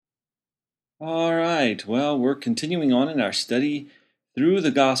All right. Well, we're continuing on in our study through the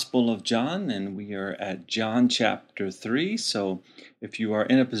Gospel of John, and we are at John chapter 3. So if you are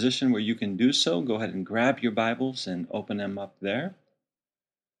in a position where you can do so, go ahead and grab your Bibles and open them up there.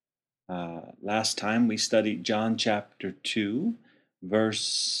 Last time we studied John chapter 2,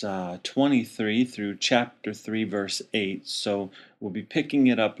 verse 23 through chapter 3, verse 8. So we'll be picking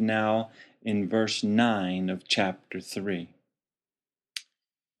it up now in verse 9 of chapter 3.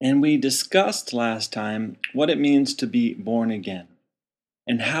 And we discussed last time what it means to be born again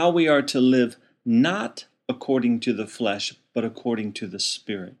and how we are to live not according to the flesh, but according to the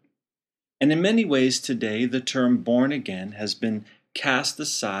Spirit. And in many ways today, the term born again has been cast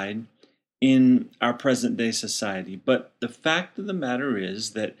aside in our present day society. But the fact of the matter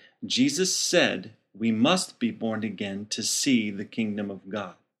is that Jesus said we must be born again to see the kingdom of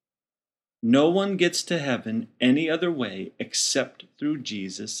God. No one gets to heaven any other way except through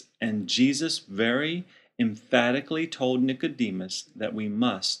Jesus, and Jesus very emphatically told Nicodemus that we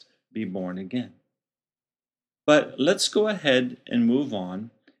must be born again. But let's go ahead and move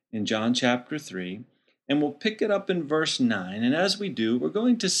on in John chapter 3, and we'll pick it up in verse 9. And as we do, we're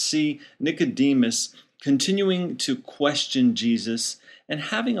going to see Nicodemus continuing to question Jesus and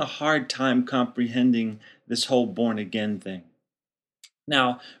having a hard time comprehending this whole born again thing.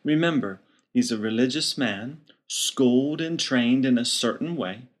 Now, remember, he's a religious man, schooled and trained in a certain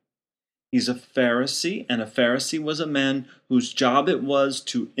way. He's a Pharisee, and a Pharisee was a man whose job it was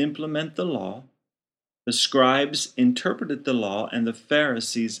to implement the law. The scribes interpreted the law, and the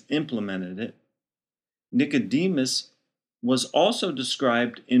Pharisees implemented it. Nicodemus was also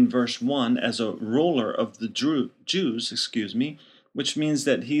described in verse 1 as a ruler of the Jews, which means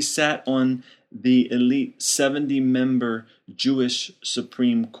that he sat on the elite 70-member Jewish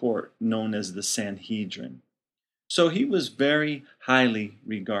Supreme Court known as the Sanhedrin. So he was very highly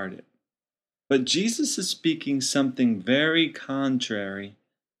regarded. But Jesus is speaking something very contrary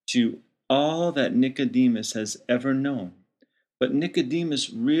to all that Nicodemus has ever known. But Nicodemus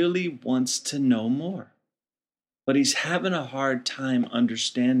really wants to know more. But he's having a hard time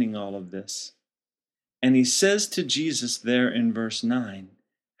understanding all of this. And he says to Jesus there in verse 9,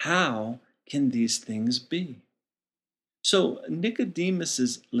 "How can these things be?" So Nicodemus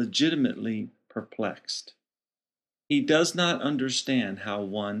is legitimately perplexed. He does not understand how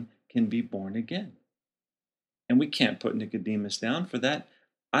one can be born again. And we can't put Nicodemus down for that.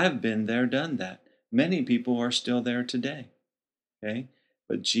 I've been there, done that. Many people are still there today. Okay?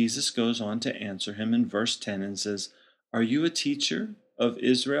 But Jesus goes on to answer him in verse 10 and says, "Are you a teacher of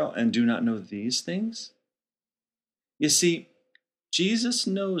Israel and do not know these things?" You see, Jesus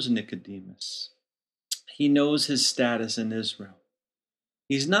knows Nicodemus. He knows his status in Israel.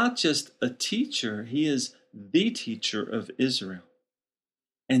 He's not just a teacher, he is the teacher of Israel.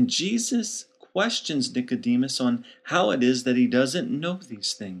 And Jesus questions Nicodemus on how it is that he doesn't know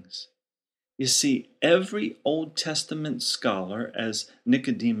these things. You see, every Old Testament scholar, as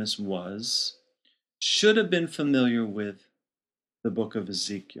Nicodemus was, should have been familiar with the book of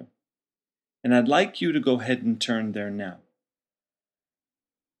Ezekiel. And I'd like you to go ahead and turn there now.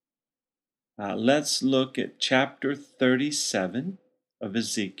 Let's look at chapter 37 of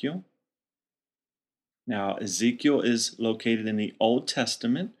Ezekiel. Now, Ezekiel is located in the Old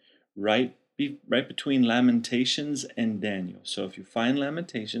Testament, right between Lamentations and Daniel. So if you find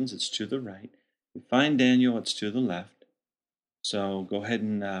Lamentations, it's to the right. If you find Daniel, it's to the left. So go ahead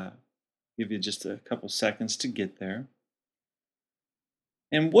and give you just a couple seconds to get there.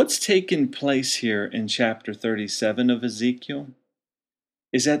 And what's taken place here in chapter 37 of Ezekiel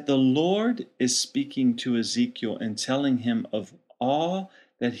is that the Lord is speaking to Ezekiel and telling him of all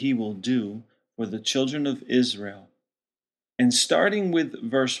that he will do for the children of Israel. And starting with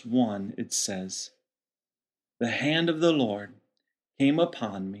verse 1, it says, "The hand of the Lord came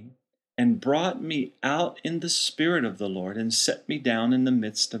upon me and brought me out in the spirit of the Lord and set me down in the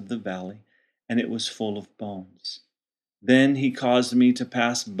midst of the valley, and it was full of bones. Then he caused me to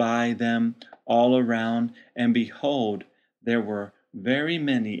pass by them all around, and behold, there were very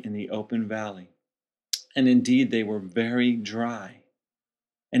many in the open valley, and indeed they were very dry.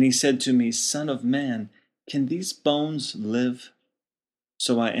 And he said to me, Son of man, can these bones live?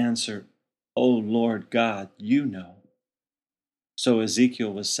 So I answered, O Lord God, you know." So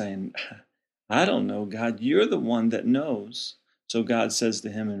Ezekiel was saying, "I don't know, God, you're the one that knows." So God says to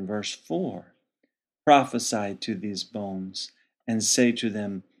him in verse 4, "Prophesy to these bones and say to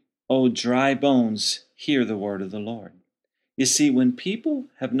them, O dry bones, hear the word of the Lord." You see, when people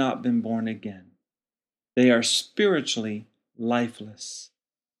have not been born again, they are spiritually lifeless,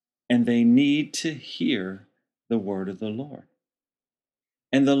 and they need to hear the word of the Lord.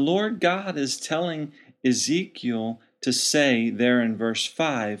 And the Lord God is telling Ezekiel to say there in verse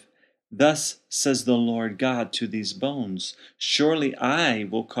 5, "Thus says the Lord God to these bones, surely I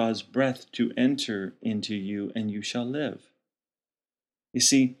will cause breath to enter into you, and you shall live." You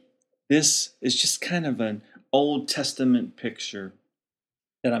see, this is just kind of an Old Testament picture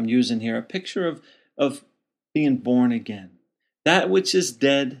that I'm using here, a picture of being born again. That which is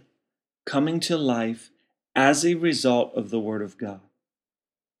dead coming to life as a result of the Word of God.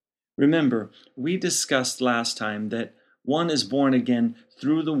 Remember, we discussed last time that one is born again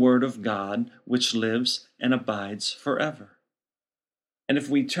through the Word of God, which lives and abides forever. And if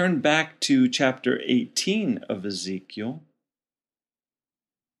we turn back to chapter 18 of Ezekiel,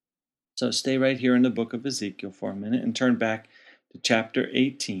 so stay right here in the book of Ezekiel for a minute and turn back to chapter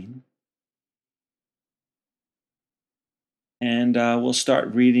 18. And we'll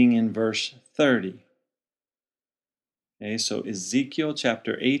start reading in verse 30. Okay, so Ezekiel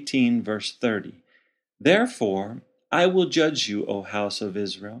chapter 18, verse 30. "Therefore, I will judge you, O house of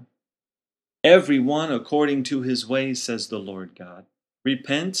Israel, every one according to his ways, says the Lord God.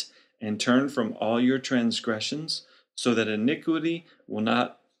 Repent and turn from all your transgressions, so that iniquity will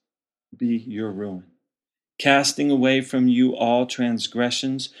not be your ruin. Casting away from you all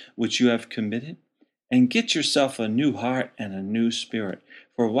transgressions which you have committed, and get yourself a new heart and a new spirit.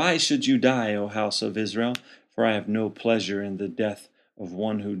 For why should you die, O house of Israel? For I have no pleasure in the death of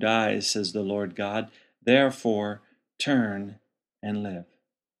one who dies, says the Lord God. Therefore, turn and live."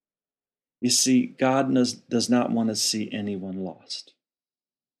 You see, God does not want to see anyone lost.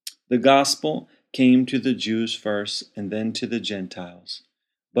 The gospel came to the Jews first and then to the Gentiles.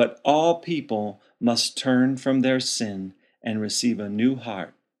 But all people must turn from their sin and receive a new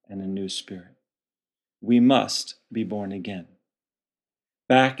heart and a new spirit. We must be born again.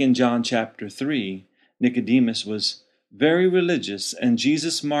 Back in John chapter 3, Nicodemus was very religious, and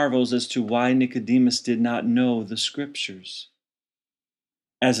Jesus marvels as to why Nicodemus did not know the scriptures.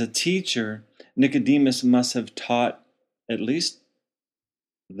 As a teacher, Nicodemus must have taught at least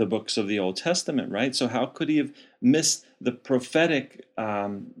the books of the Old Testament, right? So how could he have missed the prophetic,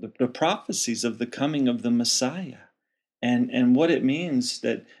 the prophecies of the coming of the Messiah, and what it means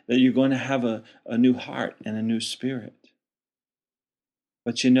that you're going to have a new heart and a new spirit?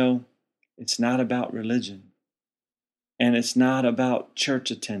 But you know, it's not about religion, and it's not about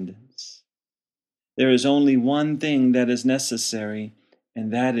church attendance. There is only one thing that is necessary,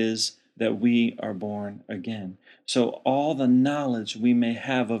 and that is that we are born again. So all the knowledge we may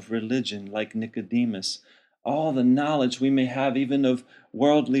have of religion, like Nicodemus, all the knowledge we may have even of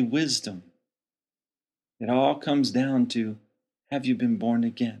worldly wisdom, it all comes down to, have you been born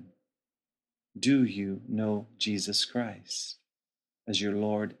again? Do you know Jesus Christ as your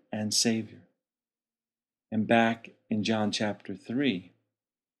Lord and Savior? And back in John chapter 3,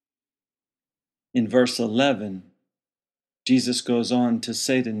 in verse 11, Jesus goes on to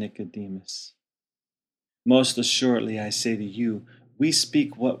say to Nicodemus, "Most assuredly I say to you, we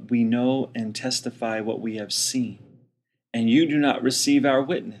speak what we know and testify what we have seen, and you do not receive our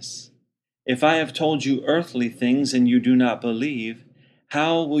witness. If I have told you earthly things and you do not believe,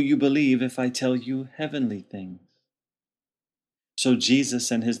 how will you believe if I tell you heavenly things?" So Jesus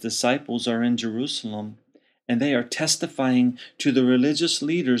and his disciples are in Jerusalem, and they are testifying to the religious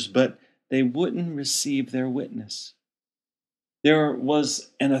leaders, but they wouldn't receive their witness. There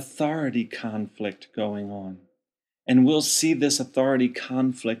was an authority conflict going on, and we'll see this authority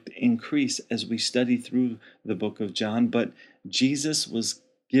conflict increase as we study through the book of John, but Jesus was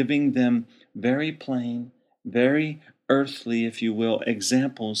giving them very plain, very earthly, if you will,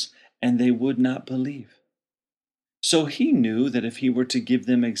 examples, and they would not believe. So he knew that if he were to give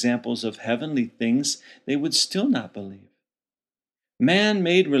them examples of heavenly things, they would still not believe.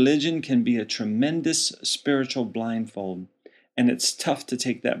 Man-made religion can be a tremendous spiritual blindfold, and it's tough to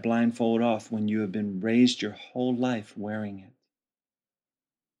take that blindfold off when you have been raised your whole life wearing it.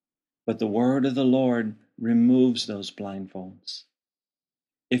 But the word of the Lord removes those blindfolds.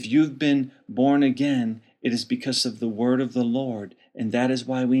 If you've been born again, it is because of the word of the Lord, and that is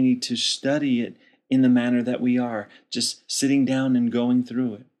why we need to study it in the manner that we are, just sitting down and going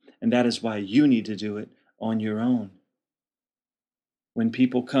through it. And that is why you need to do it on your own. When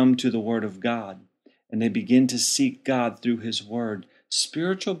people come to the Word of God and they begin to seek God through His Word,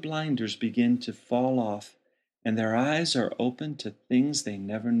 spiritual blinders begin to fall off and their eyes are open to things they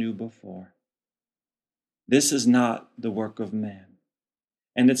never knew before. This is not the work of man,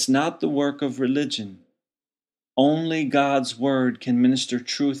 and it's not the work of religion. Only God's Word can minister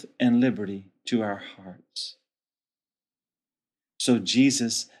truth and liberty to our hearts. So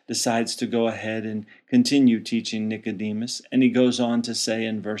Jesus decides to go ahead and continue teaching Nicodemus, and he goes on to say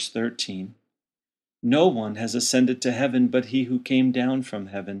in verse 13, "No one has ascended to heaven but he who came down from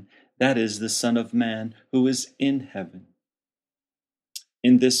heaven, that is the Son of Man who is in heaven."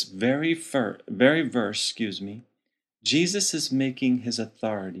 In this very verse, Jesus is making his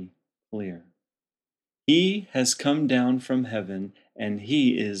authority clear. He has come down from heaven, and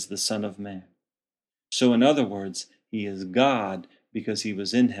he is the Son of Man. So in other words, he is God because he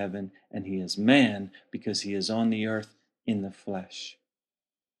was in heaven, and he is man because he is on the earth in the flesh.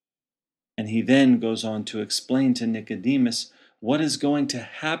 And he then goes on to explain to Nicodemus what is going to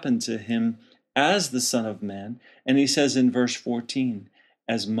happen to him as the Son of Man. And he says in verse 14,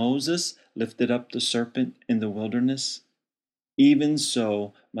 "As Moses lifted up the serpent in the wilderness, even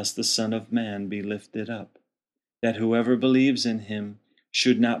so must the Son of Man be lifted up, that whoever believes in him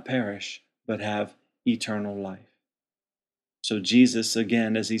should not perish, but have eternal life." So Jesus,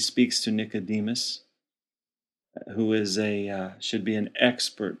 again, as he speaks to Nicodemus, who is should be an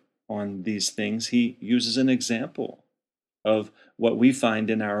expert on these things, he uses an example of what we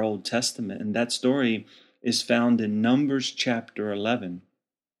find in our Old Testament, and that story is found in Numbers chapter 11.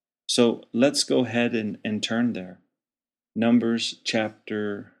 So let's go ahead and turn there. Numbers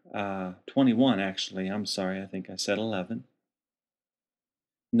chapter 21, actually. I'm sorry, I think I said 11.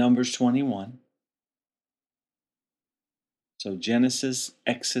 Numbers 21. So Genesis,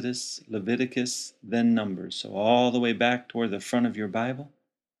 Exodus, Leviticus, then Numbers. So all the way back toward the front of your Bible.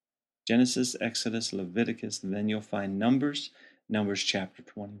 Genesis, Exodus, Leviticus, then you'll find Numbers, Numbers chapter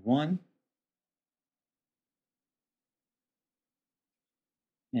 21.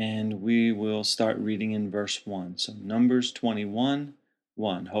 And we will start reading in verse 1. So Numbers 21,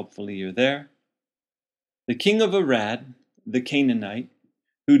 1. Hopefully you're there. "The king of Arad, the Canaanite,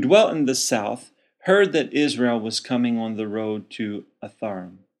 who dwelt in the south, heard that Israel was coming on the road to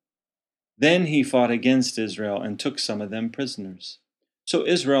Atharim. Then he fought against Israel and took some of them prisoners. So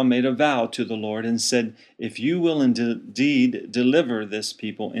Israel made a vow to the Lord and said, 'If you will indeed deliver this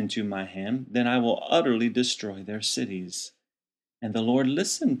people into my hand, then I will utterly destroy their cities.' And the Lord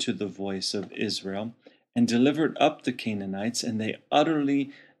listened to the voice of Israel and delivered up the Canaanites, and they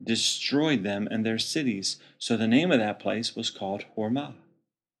utterly destroyed them and their cities. So the name of that place was called Hormah.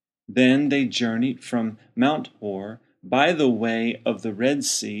 Then they journeyed from Mount Hor by the way of the Red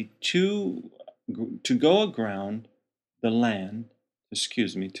Sea to go around the land,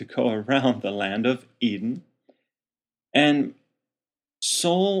 to go around the land of Eden, and the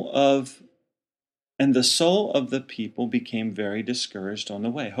soul of the people became very discouraged on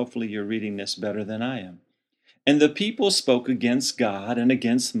the way." Hopefully you're reading this better than I am. "And the people spoke against God and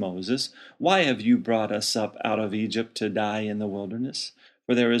against Moses. 'Why have you brought us up out of Egypt to die in the wilderness?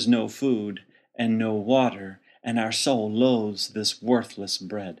 For there is no food and no water, and our soul loathes this worthless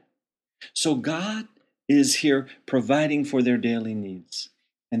bread.'" So God is here providing for their daily needs,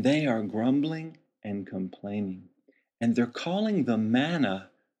 and they are grumbling and complaining, and they're calling the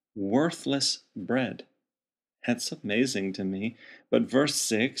manna worthless bread. That's amazing to me. But verse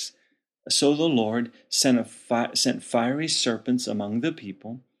 6, "So the Lord sent fiery serpents among the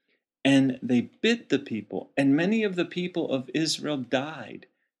people, and they bit the people, and many of the people of Israel died.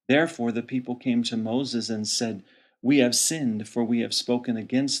 Therefore the people came to Moses and said, 'We have sinned, for we have spoken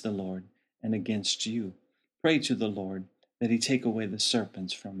against the Lord and against you. Pray to the Lord that he take away the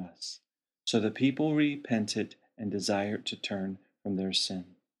serpents from us.' So the people repented and desired to turn from their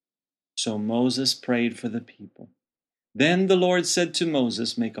sin. So Moses prayed for the people. Then the Lord said to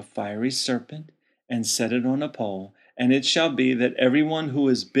Moses, 'Make a fiery serpent and set it on a pole, and it shall be that everyone who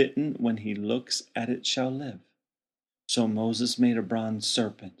is bitten when he looks at it shall live.' So Moses made a bronze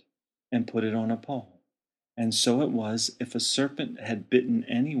serpent and put it on a pole. And so it was, if a serpent had bitten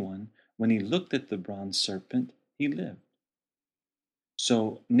anyone, when he looked at the bronze serpent, he lived."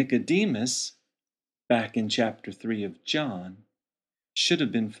 So Nicodemus, back in chapter 3 of John, should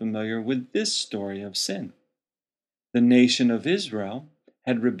have been familiar with this story of sin. The nation of Israel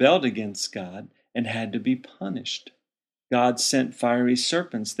had rebelled against God and had to be punished. God sent fiery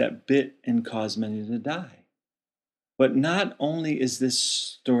serpents that bit and caused many to die. But not only is this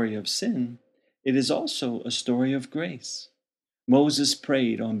story of sin, it is also a story of grace. Moses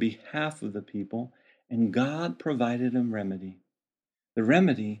prayed on behalf of the people, and God provided a remedy. The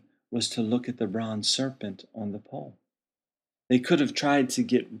remedy was to look at the bronze serpent on the pole. They could have tried to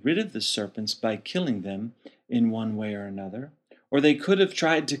get rid of the serpents by killing them in one way or another, or they could have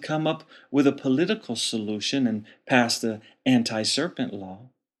tried to come up with a political solution and pass the anti-serpent law.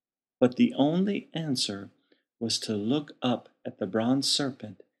 But the only answer was to look up at the bronze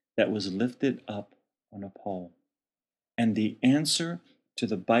serpent that was lifted up on a pole. And the answer to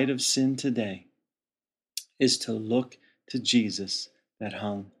the bite of sin today is to look to Jesus that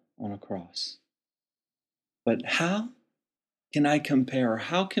hung on a cross. But how can I compare, or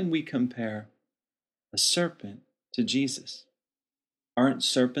how can we compare a serpent to Jesus? Aren't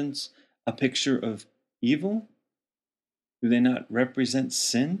serpents a picture of evil? Do they not represent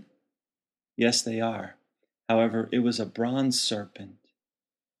sin? Yes, they are. However, it was a bronze serpent,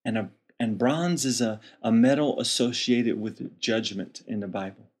 and bronze is a metal associated with judgment in the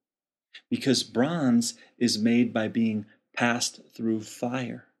Bible, because bronze is made by being passed through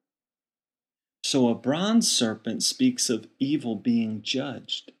fire. So a bronze serpent speaks of evil being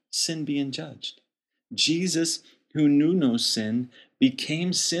judged, sin being judged. Jesus, who knew no sin,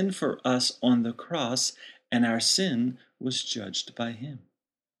 became sin for us on the cross, and our sin was judged by him.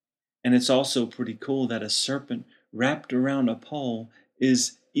 And it's also pretty cool that a serpent wrapped around a pole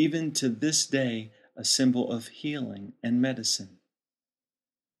is, even to this day, a symbol of healing and medicine.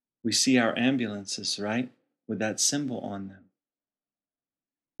 We see our ambulances, right, with that symbol on them.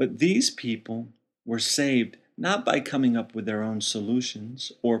 But these people were saved not by coming up with their own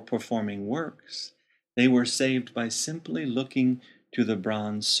solutions or performing works. They were saved by simply looking to the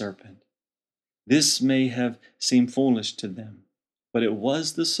bronze serpent. This may have seemed foolish to them, but it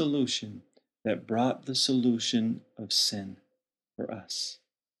was the solution that brought the solution of sin for us.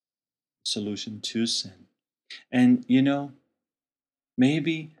 Solution to sin. And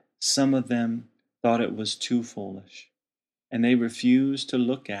maybe some of them thought it was too foolish, and they refused to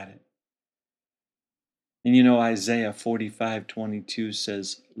look at it. And Isaiah 45:22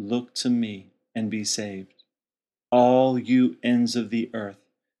 says, "Look to me and be saved, all you ends of the earth,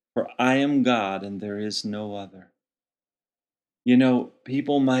 for I am God and there is no other."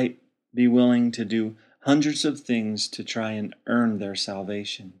 People might be willing to do hundreds of things to try and earn their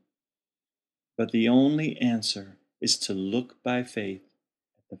salvation, but the only answer is to look by faith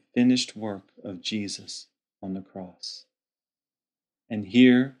at the finished work of Jesus on the cross. And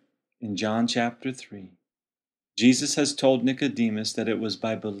here in John chapter 3, Jesus has told Nicodemus that it was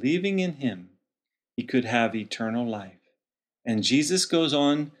by believing in him he could have eternal life. And Jesus goes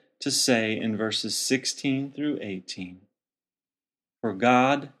on to say in verses 16 through 18, "For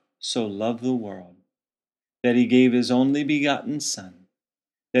God so loved the world, that he gave his only begotten Son,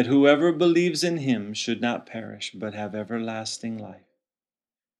 that whoever believes in him should not perish, but have everlasting life.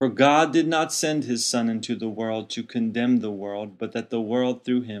 For God did not send his Son into the world to condemn the world, but that the world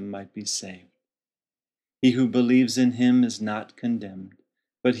through him might be saved. He who believes in him is not condemned,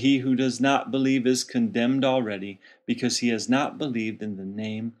 but he who does not believe is condemned already, because he has not believed in the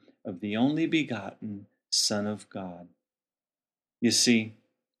name of the only begotten Son of God." You see,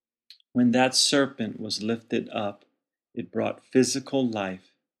 when that serpent was lifted up, it brought physical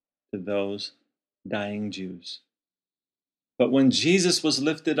life to those dying Jews. But when Jesus was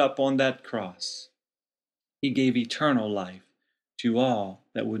lifted up on that cross, he gave eternal life to all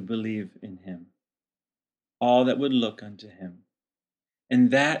that would believe in him, all that would look unto him.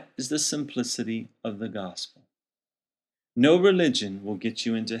 And that is the simplicity of the gospel. No religion will get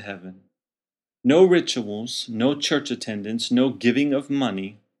you into heaven. No rituals, no church attendance, no giving of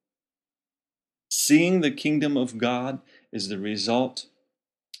money. Seeing the kingdom of God is the result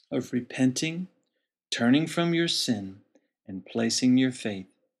of repenting, turning from your sin, and placing your faith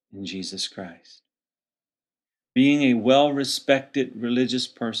in Jesus Christ. Being a well-respected religious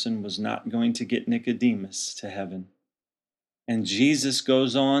person was not going to get Nicodemus to heaven. And Jesus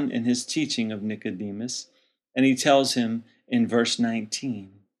goes on in his teaching of Nicodemus, and he tells him in verse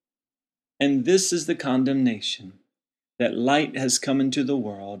 19, "And this is the condemnation, that light has come into the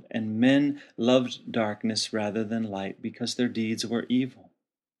world, and men loved darkness rather than light, because their deeds were evil."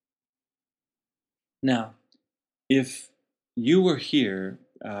 Now, if you were here,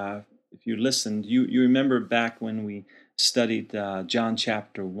 if you listened, you remember back when we studied John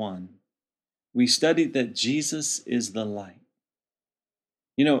chapter 1, we studied that Jesus is the light.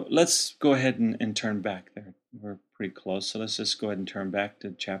 Let's go ahead and turn back there. We're pretty close, so let's just go ahead and turn back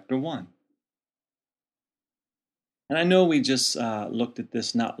to chapter 1. And I know we just looked at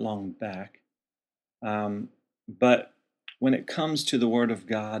this not long back, but when it comes to the Word of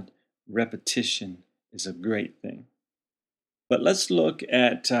God, repetition is a great thing. But let's look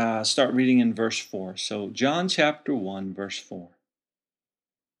at, start reading in verse 4. So John chapter 1, verse 4.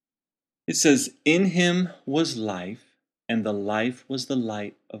 It says, "In him was life, and the life was the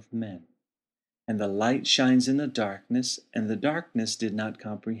light of men. And the light shines in the darkness, and the darkness did not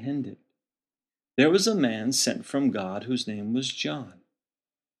comprehend it. There was a man sent from God whose name was John.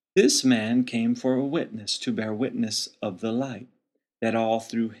 This man came for a witness, to bear witness of the light, that all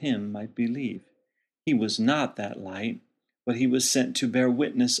through him might believe. He was not that light, but he was sent to bear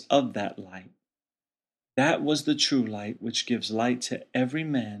witness of that light. That was the true light, which gives light to every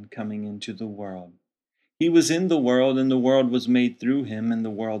man coming into the world. He was in the world, and the world was made through him, and the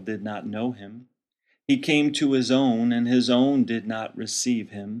world did not know him. He came to his own, and his own did not receive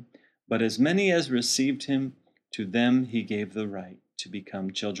him. But as many as received him, to them he gave the right to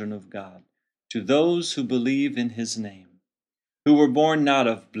become children of God, to those who believe in his name, who were born not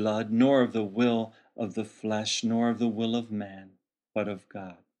of blood, nor of the will of the flesh, nor of the will of man, but of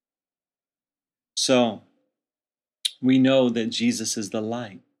God. So, we know that Jesus is the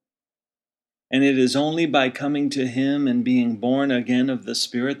light. And it is only by coming to him and being born again of the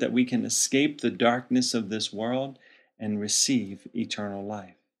Spirit that we can escape the darkness of this world and receive eternal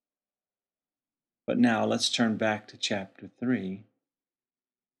life. But now let's turn back to chapter 3.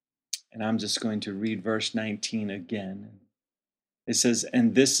 And I'm just going to read verse 19 again. It says,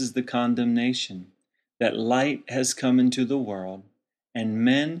 "And this is the condemnation, that light has come into the world, and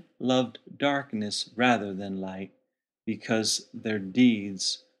men loved darkness rather than light, because their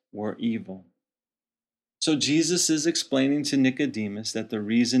deeds were evil." So Jesus is explaining to Nicodemus that the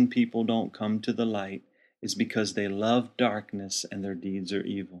reason people don't come to the light is because they love darkness and their deeds are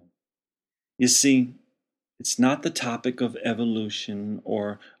evil. You see, it's not the topic of evolution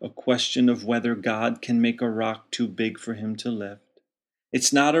or a question of whether God can make a rock too big for him to lift.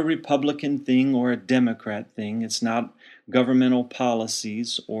 It's not a Republican thing or a Democrat thing. It's not governmental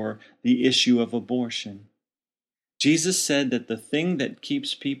policies or the issue of abortion. Jesus said that the thing that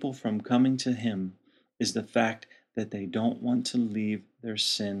keeps people from coming to him is the fact that they don't want to leave their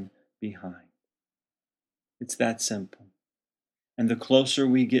sin behind. It's that simple. And the closer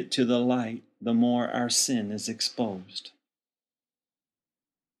we get to the light, the more our sin is exposed.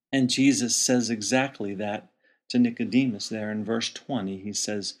 And Jesus says exactly that to Nicodemus there in verse 20. He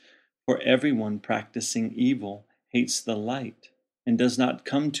says, "For everyone practicing evil hates the light and does not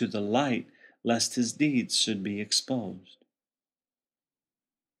come to the light, lest his deeds should be exposed."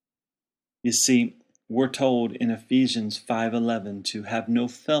 You see, we're told in Ephesians 5:11 to have no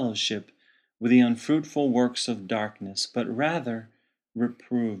fellowship with the unfruitful works of darkness, but rather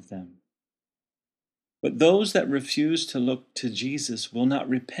reprove them. But those that refuse to look to Jesus will not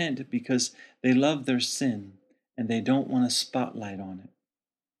repent because they love their sin and they don't want a spotlight on it.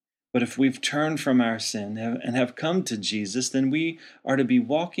 But if we've turned from our sin and have come to Jesus, then we are to be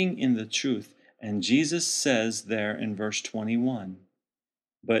walking in the truth. And Jesus says there in verse 21,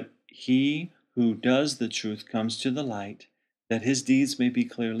 "But he who does the truth comes to the light, that his deeds may be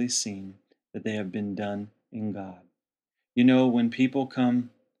clearly seen, that they have been done in God." You know, when people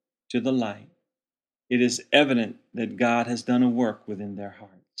come to the light, it is evident that God has done a work within their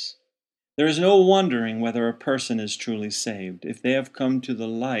hearts. There is no wondering whether a person is truly saved. If they have come to the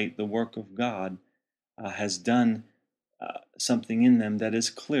light, the work of God has done something in them that is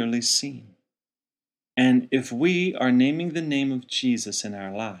clearly seen. And if we are naming the name of Jesus in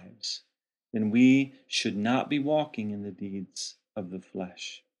our lives, then we should not be walking in the deeds of the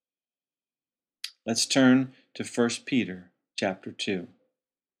flesh. Let's turn to 1 Peter chapter 2.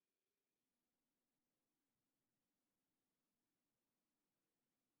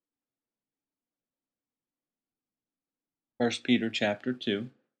 1 Peter chapter 2.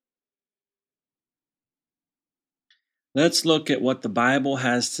 Let's look at what the Bible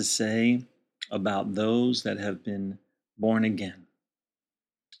has to say about those that have been born again.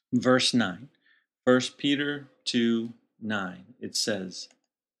 Verse 9. 1 Peter 2:9. It says,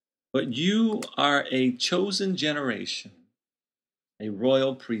 "But you are a chosen generation, a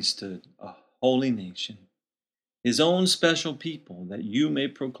royal priesthood, a holy nation, his own special people, that you may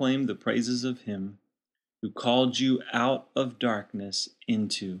proclaim the praises of him who called you out of darkness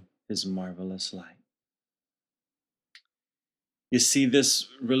into his marvelous light." You see, this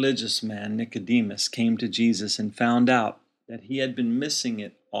religious man, Nicodemus, came to Jesus and found out that he had been missing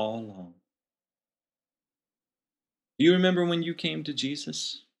it all along. Do you remember when you came to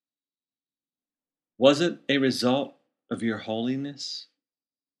Jesus? Was it a result of your holiness?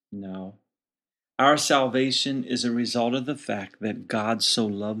 No. Our salvation is a result of the fact that God so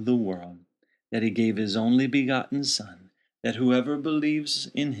loved the world that he gave his only begotten Son, that whoever believes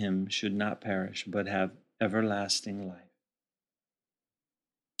in him should not perish, but have everlasting life.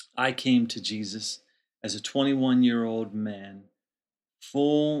 I came to Jesus as a 21-year-old man,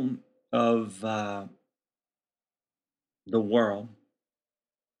 full of the world,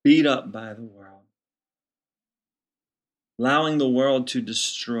 beat up by the world, allowing the world to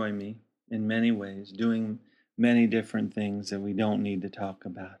destroy me in many ways, doing many different things that we don't need to talk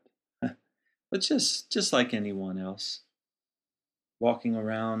about. But just like anyone else, walking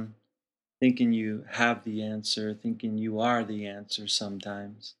around thinking you have the answer, thinking you are the answer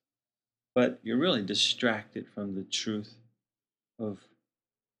sometimes. But you're really distracted from the truth of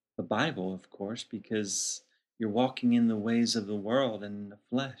the Bible, of course, because you're walking in the ways of the world and in the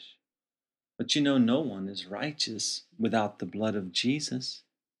flesh. But you know, no one is righteous without the blood of Jesus.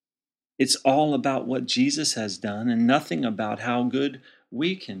 It's all about what Jesus has done and nothing about how good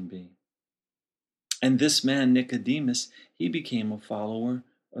we can be. And this man, Nicodemus, he became a follower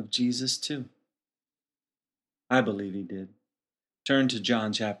of Jesus too. I believe he did. Turn to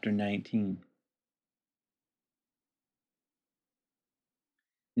John chapter 19.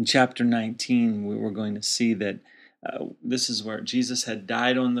 In chapter 19, we were going to see that this is where Jesus had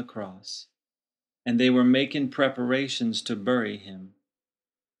died on the cross, and they were making preparations to bury him.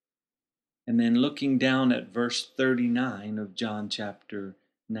 And then looking down at verse 39 of John chapter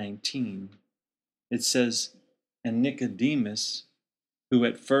 19, it says, "And Nicodemus, who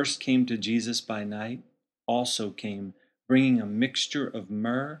at first came to Jesus by night, also came, bringing a mixture of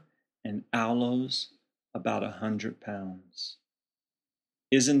myrrh and aloes, about 100 pounds."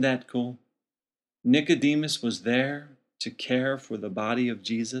 Isn't that cool? Nicodemus was there to care for the body of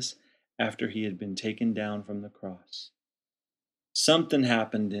Jesus after he had been taken down from the cross. Something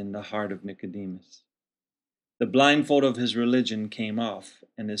happened in the heart of Nicodemus. The blindfold of his religion came off,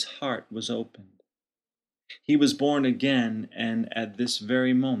 and his heart was opened. He was born again, and at this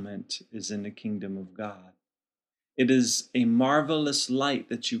very moment is in the kingdom of God. It is a marvelous light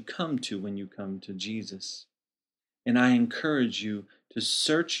that you come to when you come to Jesus. And I encourage you to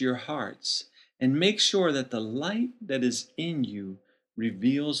search your hearts and make sure that the light that is in you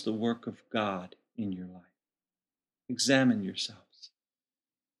reveals the work of God in your life. Examine yourselves.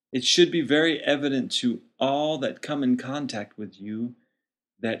 It should be very evident to all that come in contact with you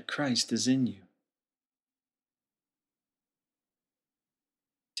that Christ is in you.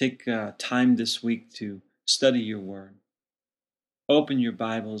 Take time this week to study your word. Open your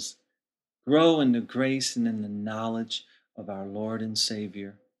Bibles. Grow in the grace and in the knowledge of our Lord and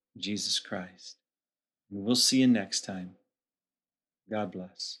Savior, Jesus Christ. And we'll see you next time. God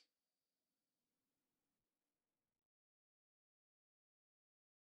bless.